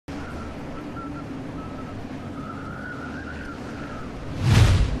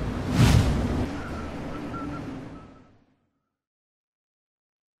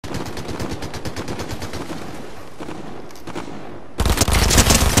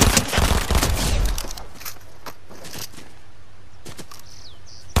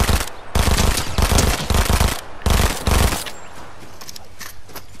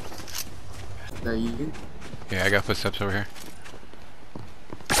Yeah, I got footsteps over here.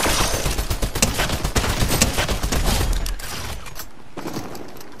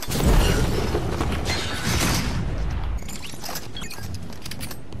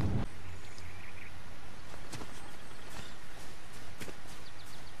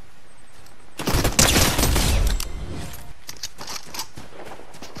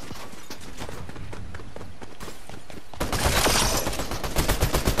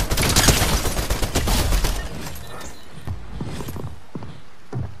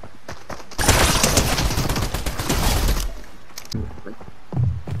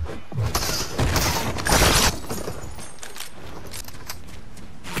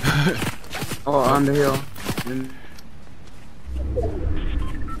 Oh, on the hill. Yeah,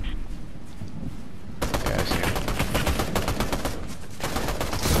 I see him.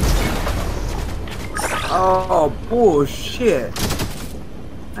 Oh, bullshit.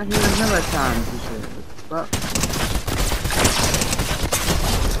 I hit him another time. This shit. Fuck.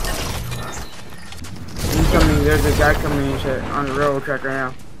 He's coming, there's a guy coming in shit on the railroad track right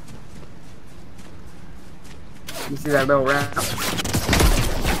now. You see that little ramp?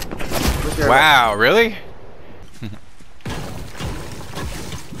 Wow, really?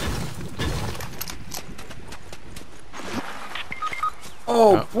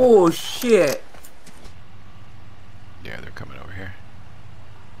 Oh, bullshit. Yeah, they're coming over here.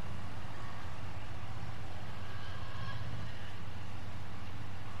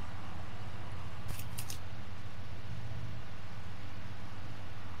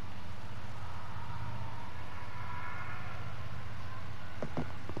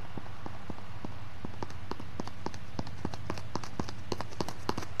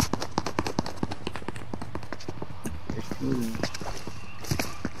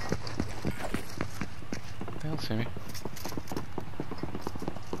 They don't see me.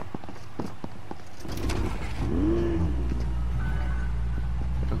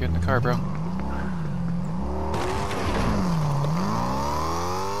 Go get in the car, bro.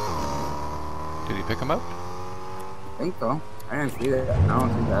 Did he pick him up? I think so. I didn't see that. I don't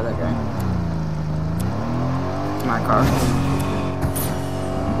see the other guy. My car.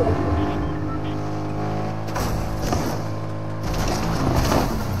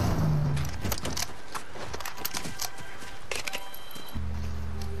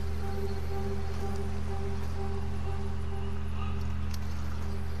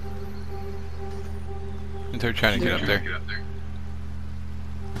 They're trying to get up there.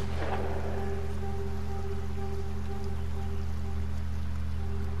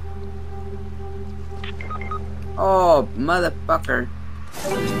 Oh, motherfucker.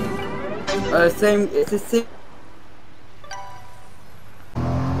 Same, it's the same.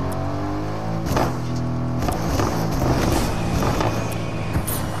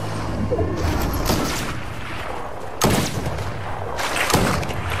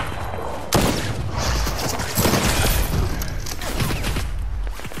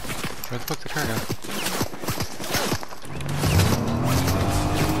 Where the fuck's the car go?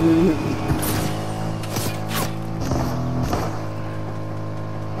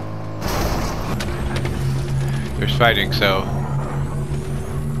 There's fighting, so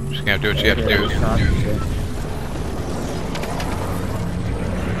I'm just gonna do what you have to do. You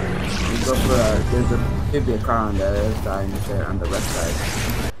go for there's a car on the other side and shit, on the left side.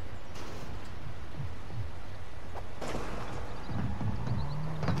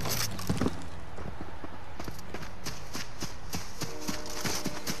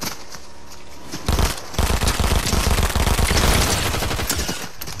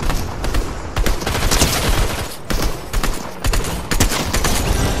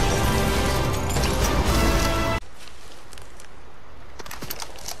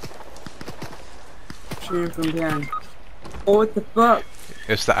 Shooting from behind. Oh, what the fuck?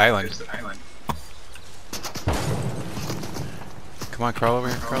 It's the island. Come on, crawl over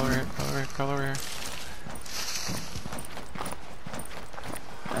here, crawl over here, crawl over here, crawl over here.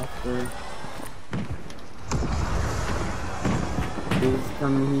 After. He's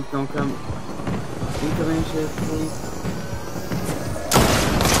coming, he's gonna come. He's coming, shit, please.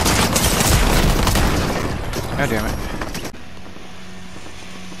 God damn it.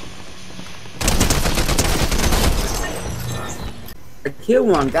 I killed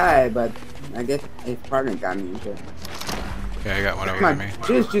one guy, but I guess his partner got me and shit. Yeah, I got one over Come to me.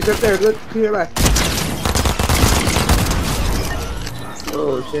 on, she's up there, look to your left.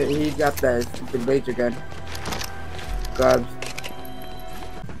 Oh shit, he got the laser gun. Gloves.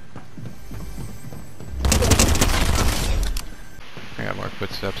 I got more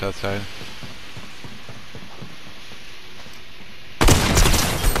footsteps outside.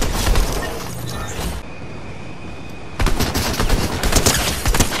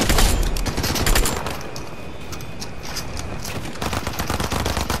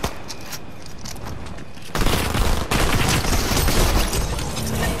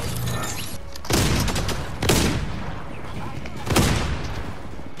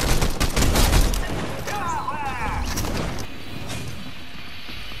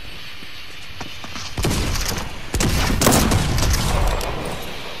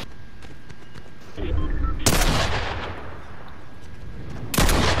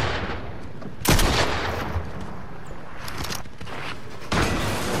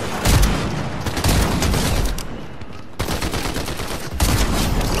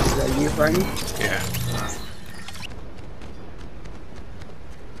 behind you? Yeah.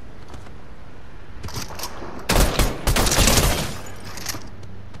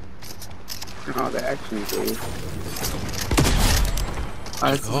 Oh, the action game.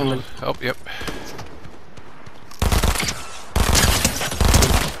 Oh, this is somebody. Oh, yep.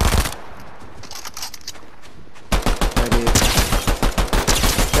 That is.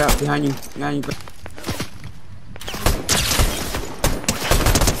 Yeah, behind you. Behind you.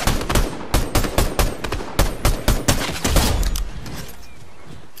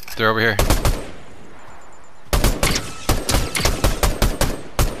 They're over here.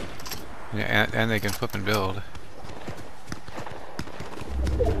 Yeah, and they can flip and build.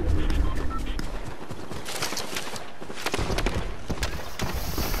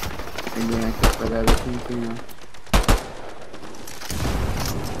 And then I can put everything, you know.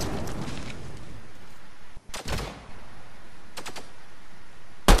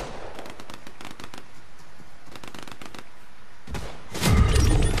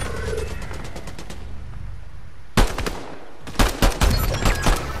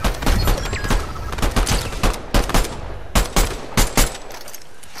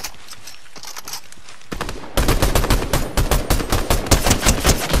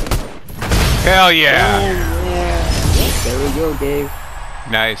 Hell yeah! Oh, yeah. There we go, Dave.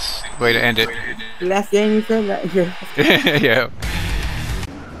 Nice. Way to end it. Last game you said that? Yeah.